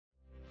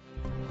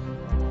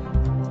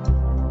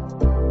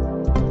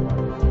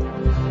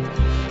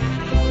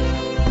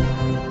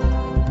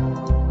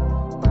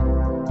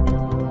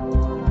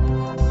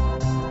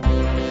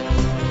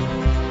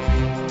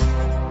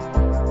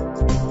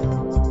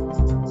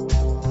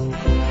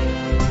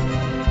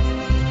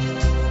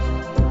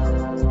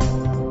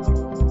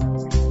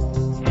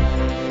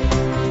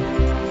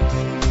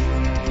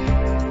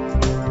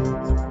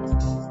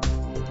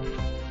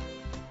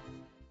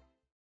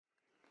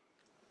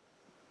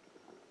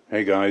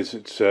Hey guys,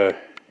 it's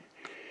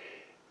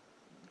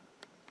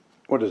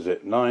what is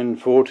it,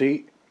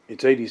 9:40,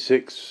 it's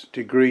 86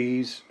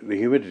 degrees, the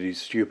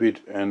humidity's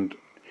stupid, and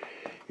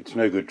it's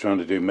no good trying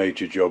to do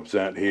major jobs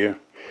out here.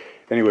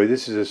 Anyway,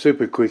 this is a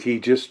super quickie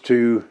just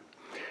to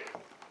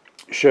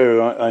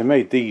show. I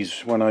made these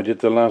when I did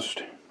the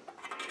last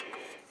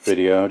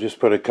video. I just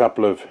put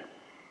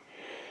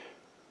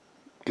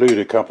glued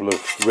a couple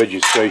of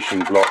registration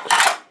blocks.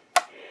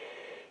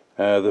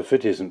 The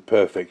fit isn't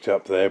perfect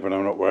up there, but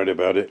I'm not worried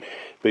about it.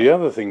 But the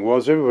other thing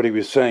was, everybody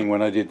was saying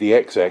when I did the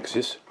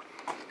x-axis,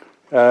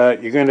 you're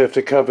going to have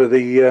to cover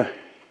the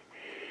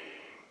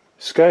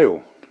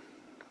scale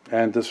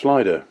and the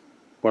slider.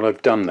 Well,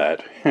 I've done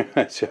that.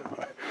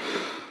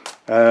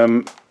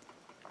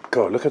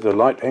 God, look at the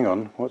light. Hang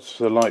on, what's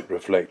the light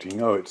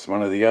reflecting? Oh, it's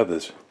one of the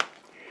others.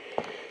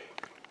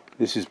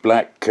 This is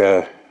black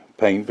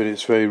paint, but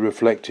it's very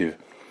reflective.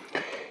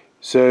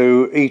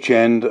 So each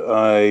end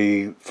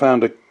I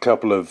found a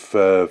couple of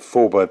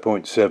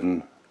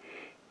 4x0.7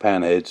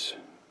 pan heads,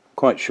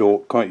 quite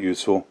short, quite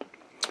useful.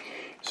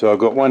 So I've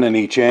got one in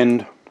each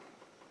end,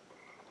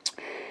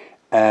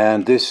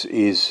 and this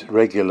is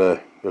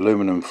regular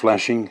aluminum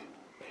flashing.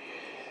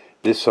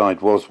 This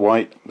side was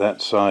white,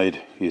 that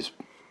side is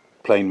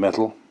plain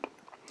metal,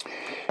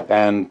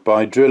 and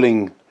by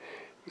drilling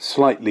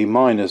slightly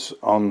minus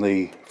on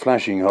the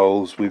flashing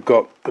holes we've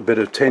got a bit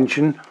of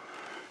tension.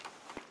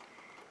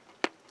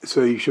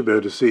 So you should be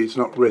able to see it's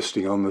not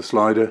resting on the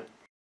slider.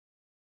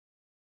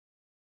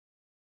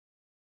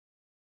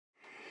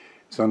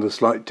 It's under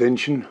slight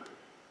tension,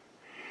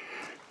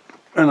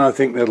 and I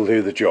think that'll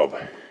do the job.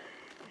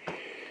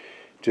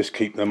 Just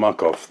keep the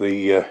muck off.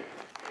 The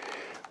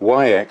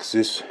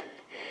y-axis,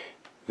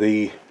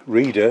 the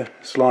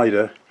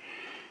slider,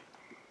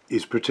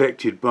 is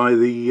protected by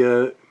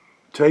the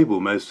table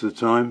most of the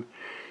time,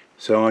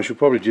 so I should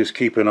probably just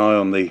keep an eye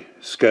on the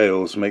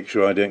scales, make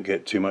sure I don't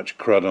get too much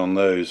crud on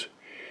those.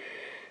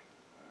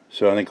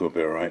 So I think we'll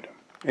be alright.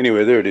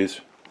 Anyway, there it is.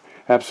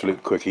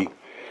 Absolute quickie.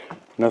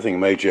 Nothing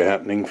major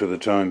happening for the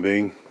time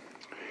being.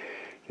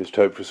 Just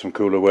hope for some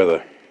cooler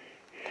weather.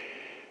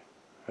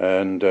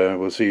 And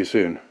we'll see you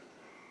soon.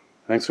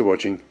 Thanks for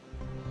watching.